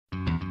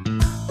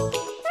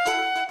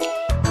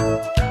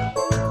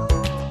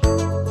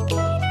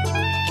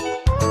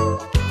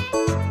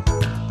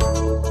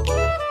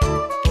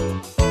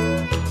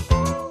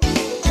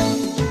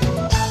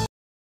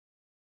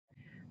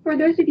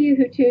those of you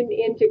who tune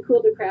into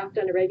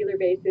Cool2Craft on a regular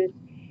basis,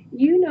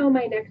 you know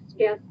my next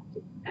guest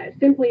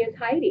simply as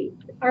Heidi.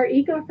 Our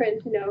eco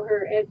friends know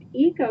her as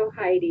Eco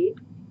Heidi,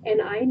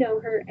 and I know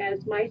her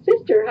as my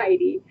sister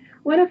Heidi.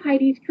 One of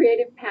Heidi's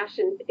creative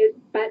passions is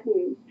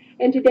buttons,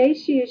 and today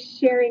she is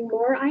sharing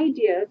more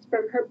ideas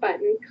from her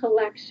button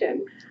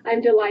collection.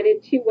 I'm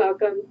delighted to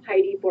welcome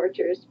Heidi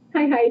Borchers.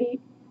 Hi, Heidi.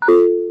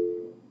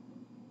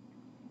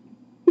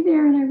 Hey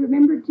there, and I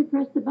remembered to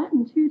press the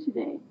button too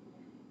today.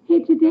 Hey,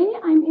 today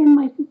I'm in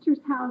my sister's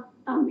house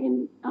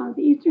in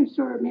the Eastern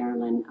Shore of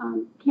Maryland.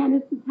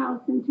 Candace's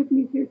house, and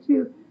Tiffany's here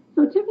too.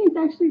 So Tiffany's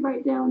actually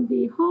right down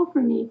the hall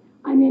from me.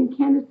 I'm in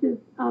Candace's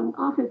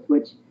office,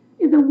 which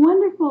is a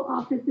wonderful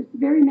office. It's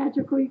very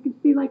magical. You can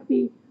see like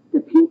the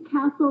pink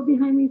castle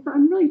behind me. So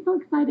I'm really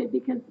so excited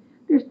because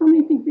there's so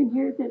many things in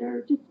here that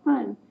are just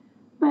fun.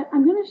 But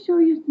I'm going to show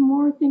you some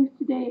more things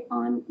today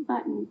on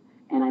buttons.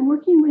 And I'm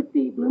working with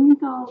the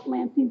Blumenthal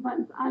Lansing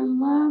buttons. I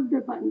love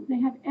their buttons.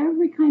 They have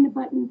every kind of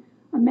button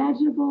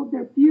imaginable.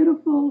 They're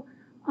beautiful,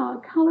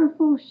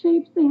 colorful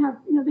shapes. They have,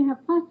 they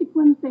have plastic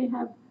ones. They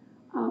have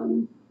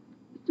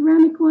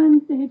ceramic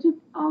ones. They have just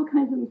all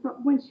kinds of them. So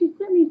when she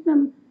sent me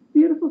some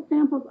beautiful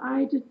samples,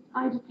 I just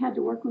had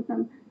to work with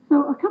them.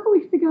 So a couple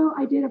weeks ago,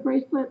 I did a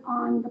bracelet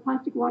on the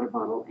plastic water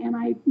bottle, and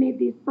I made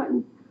these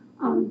buttons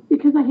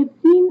because I had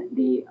seen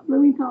the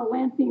Blumenthal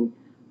Lansing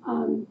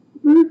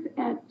booth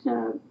at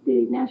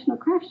the National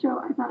Craft Show.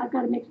 I thought I've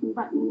got to make some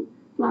button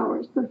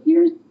flowers. So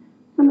here's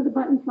some of the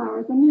button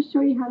flowers. I'm going to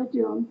show you how to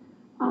do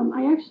them.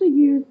 I actually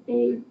use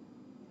a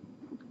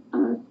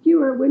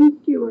skewer, wooden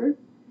skewer,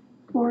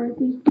 for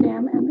the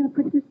stem. I'm going to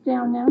put this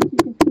down now so you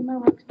can see my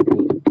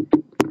workspace.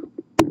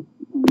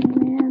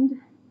 And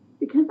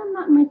because I'm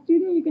not in my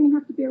studio, you're going to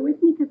have to bear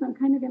with me because I'm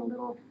kind of in a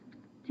little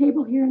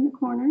table here in the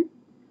corner.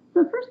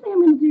 So the first thing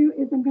I'm going to do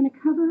is I'm going to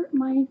cover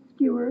my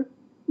skewer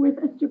with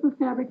a strip of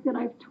fabric that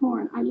I've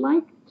torn. I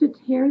like to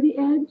tear the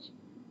edge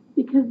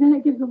because then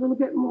it gives a little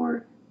bit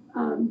more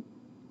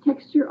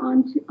texture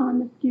on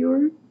the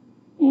skewer.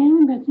 And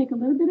I'm going to take a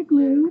little bit of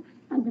glue.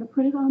 I'm going to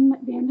put it on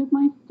the end of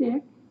my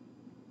stick.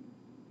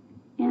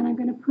 And I'm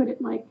going to put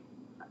it like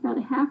about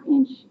a ½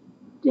 inch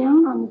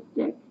down on the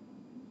stick.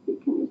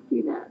 Can you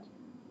see that?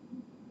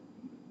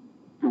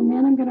 And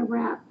then I'm going to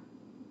wrap.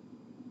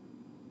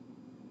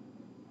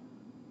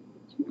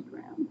 Turn it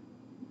around.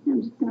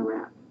 I'm just going to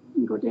wrap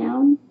and go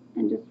down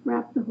and just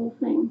wrap the whole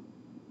thing.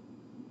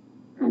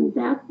 And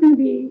that's going to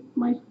be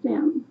my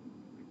stem.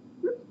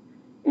 Oops.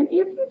 And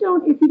if you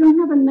don't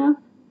have enough,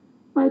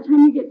 by the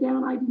time you get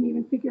down, I didn't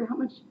even figure how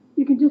much,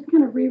 you can just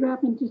kind of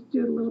rewrap and just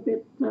do it a little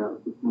bit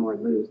more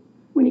loose.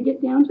 When you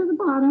get down to the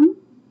bottom,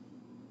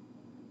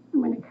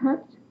 I'm going to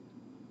cut,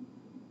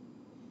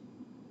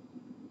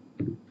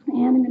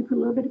 and I'm going to put a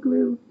little bit of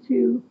glue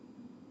to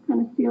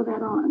kind of seal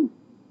that on.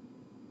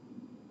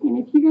 And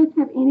if you guys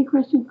have any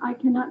questions, I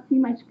cannot see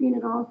my screen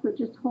at all, so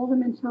just hold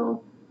them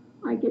until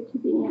I get to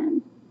the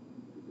end.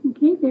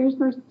 Okay, there's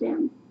our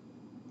stem.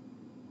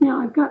 Now,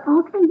 I've got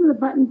all kinds of the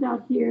buttons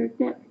out here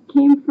that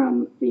came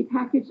from the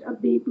package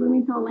of the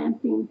Blumenthal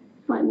Lansing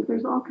buttons.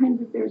 There's all kinds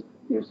of, there's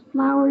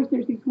flowers,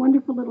 there's these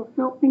wonderful little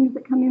felt things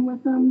that come in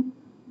with them.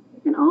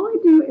 And all I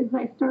do is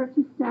I start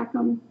to stack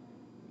them,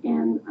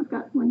 and I've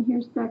got one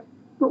here stacked.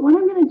 But what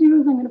I'm going to do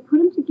is I'm going to put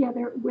them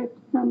together with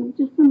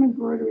just some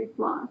embroidery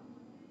floss.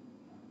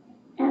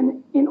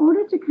 And in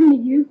order to kind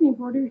of use the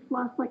embroidery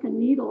floss like a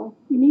needle,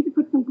 you need to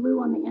put some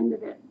glue on the end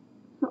of it.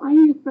 So I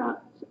use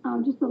about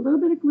just a little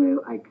bit of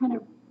glue. I kind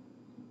of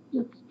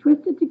just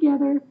twist it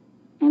together,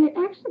 and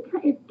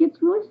it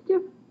gets really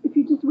stiff if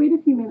you just wait a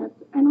few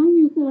minutes. And I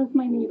use it as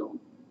my needle.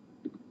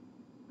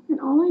 And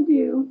all I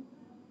do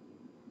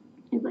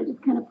is I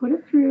just kind of put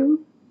it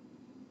through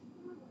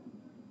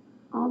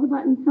all the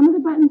buttons. Some of the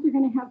buttons are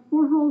going to have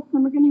 4 holes,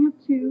 some are going to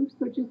have 2.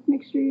 So just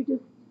make sure you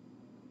just,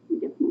 let me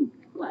get some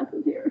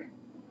glasses here.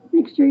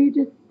 Make sure you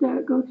just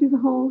go through the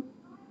holes.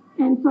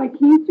 And so I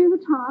came through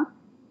the top.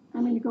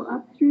 I'm going to go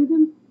up through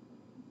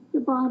the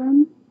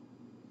bottom.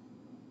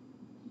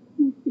 Let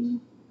me see.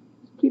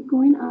 Just keep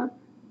going up.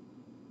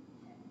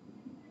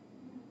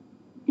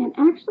 And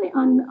actually,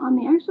 on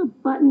the actual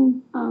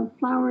button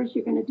flowers,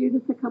 you're going to do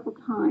this a couple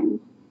times.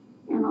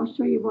 And I'll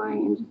show you why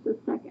in just a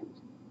second.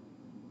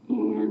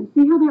 And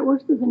see how that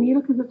works as a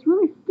needle? Because it's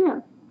really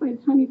stiff by the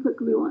time you put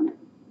glue on it.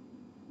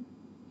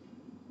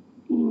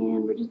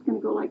 And we're just going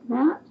to go like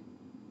that.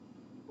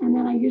 And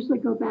then I usually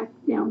go back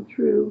down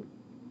through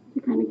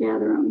to kind of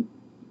gather them.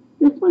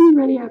 This one's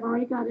ready. I've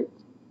already got it.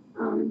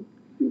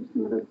 Move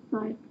some of those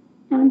aside.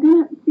 And I'm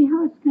going to see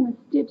how it's kind of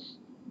stitched,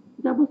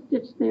 double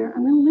stitched there.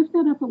 I'm going to lift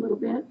that up a little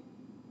bit.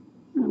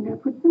 And I'm going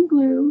to put some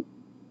glue.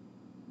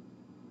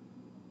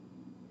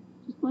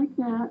 Just like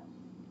that.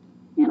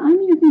 And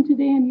I'm using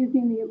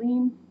the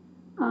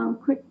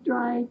Aleene's quick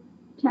dry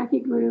tacky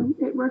glue.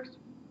 It works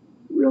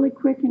really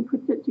quick and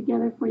puts it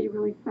together for you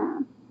really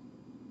fast.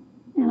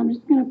 And I'm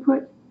just going to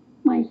put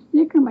my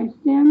stick or my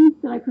stem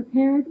that I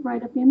prepared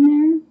right up in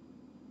there.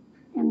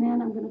 And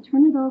then I'm going to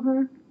turn it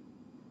over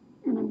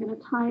and I'm going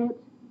to tie it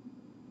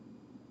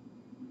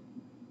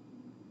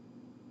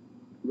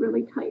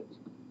really tight.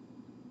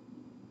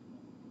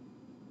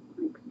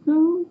 Like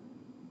so.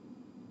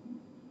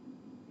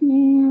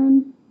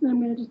 And then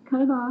I'm going to just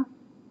cut it off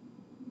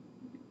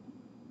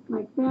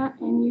like that,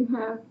 and you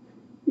have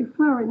your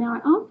flower. Now, I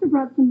also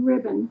brought some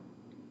ribbon.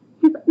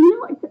 Because, you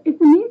know,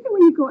 it's amazing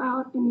when you go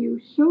out and you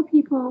show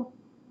people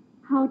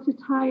how to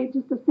tie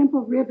just a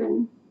simple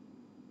ribbon,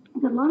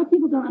 that a lot of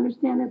people don't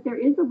understand that there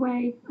is a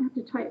way. I have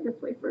to tie it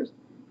this way first.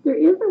 There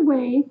is a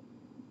way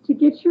to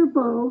get your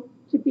bow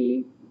to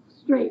be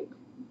straight.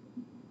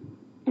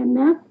 And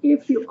that's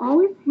if you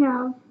always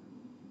have,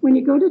 when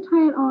you go to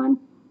tie it on,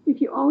 if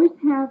you always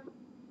have,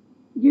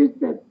 use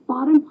the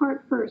bottom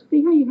part first.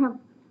 See how you have,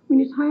 when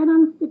you tie it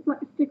on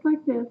a stick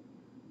like this,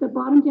 the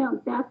bottom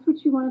down, that's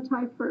what you want to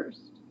tie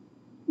first.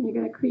 And you're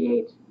going to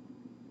create,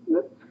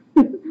 whoops,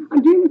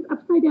 I'm doing this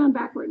upside down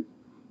backwards.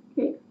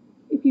 Okay,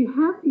 if you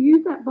have,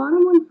 use that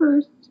bottom one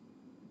first,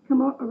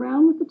 come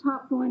around with the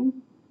top one,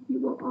 you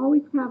will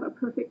always have a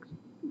perfect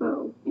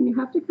bow. And you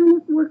have to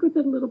kind of work with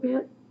it a little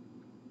bit,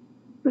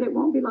 but it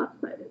won't be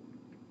lopsided.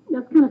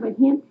 That's kind of a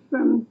hint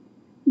from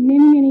many,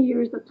 many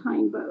years of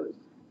tying bows.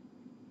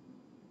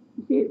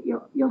 See,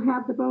 you'll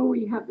have the bow where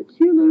you have the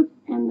two loops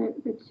and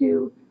the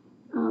two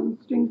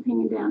strings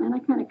hanging down. And I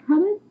kind of cut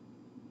it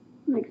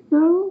like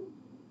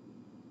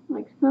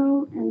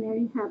so, and there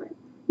you have it.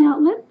 Now,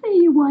 let's say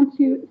you want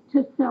to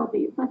sell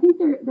these. I think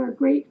they're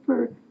great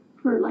for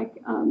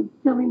like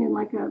selling in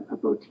like a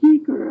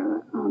boutique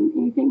or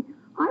anything.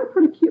 I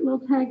put a cute little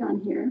tag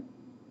on here,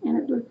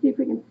 and let's see if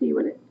we can see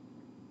what it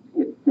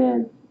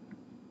says.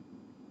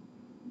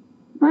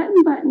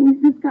 Button,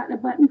 who's got a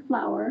button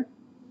flower?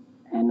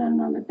 And then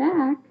on the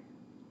back,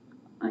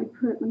 I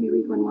put, let me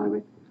read one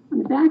more. On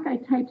the back, I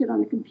typed it on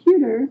the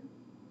computer,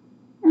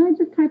 and I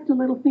just typed a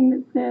little thing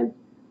that says,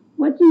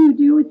 what do you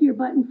do with your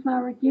button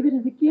flower? Give it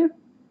as a gift,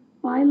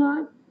 buy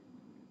lots,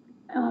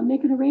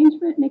 make an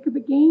arrangement, make up a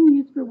game,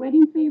 use for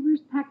wedding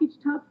favors, package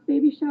tops,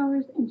 baby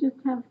showers, and just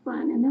have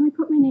fun. And then I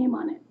put my name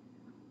on it.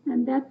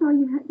 And that's all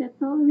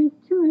that's all there is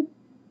to it,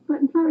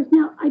 button flowers.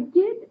 Now, I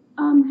did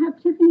have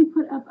Tiffany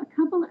put up a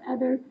couple of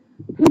other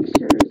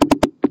pictures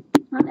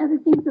on other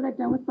things that I've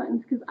done with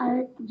buttons, because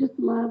I just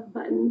love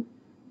buttons.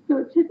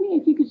 So Tiffany,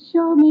 if you could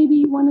show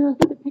maybe one of those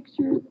other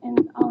pictures,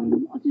 and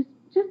I'll just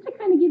to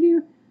kind of give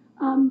you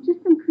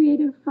just some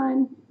creative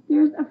fun.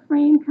 There's a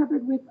frame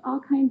covered with all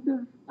kinds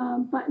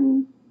of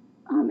buttons.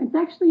 It's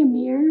actually a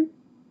mirror,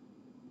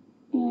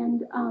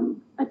 and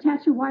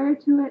attach a wire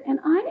to it. And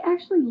I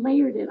actually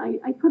layered it.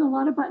 I put a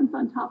lot of buttons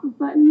on top of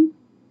buttons.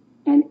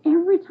 And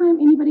every time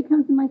anybody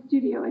comes in my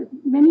studio, as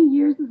many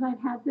years as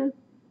I've had this,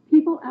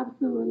 people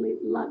absolutely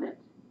love it.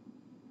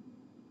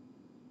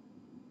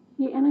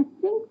 Okay, and I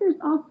think there's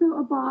also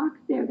a box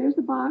there. There's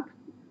a box.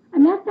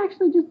 And that's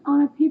actually just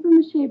on a paper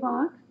mache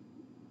box.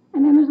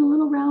 And then there's a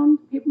little round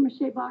paper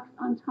mache box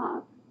on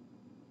top.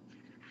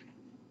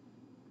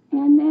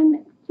 And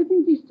then,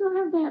 Tiffany, do you still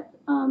have that,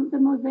 the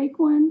mosaic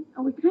one?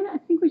 I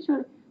think we showed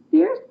it.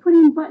 There's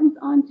putting buttons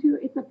onto,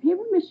 it's a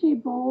paper mache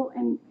bowl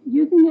and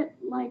using it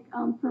like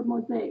for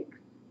mosaics.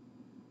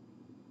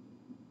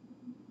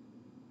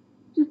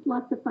 Just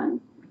lots of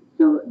fun.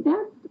 So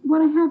that's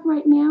what I have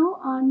right now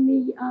on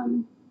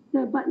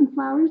the button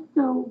flowers.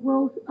 So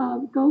we'll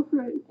go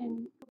for it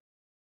and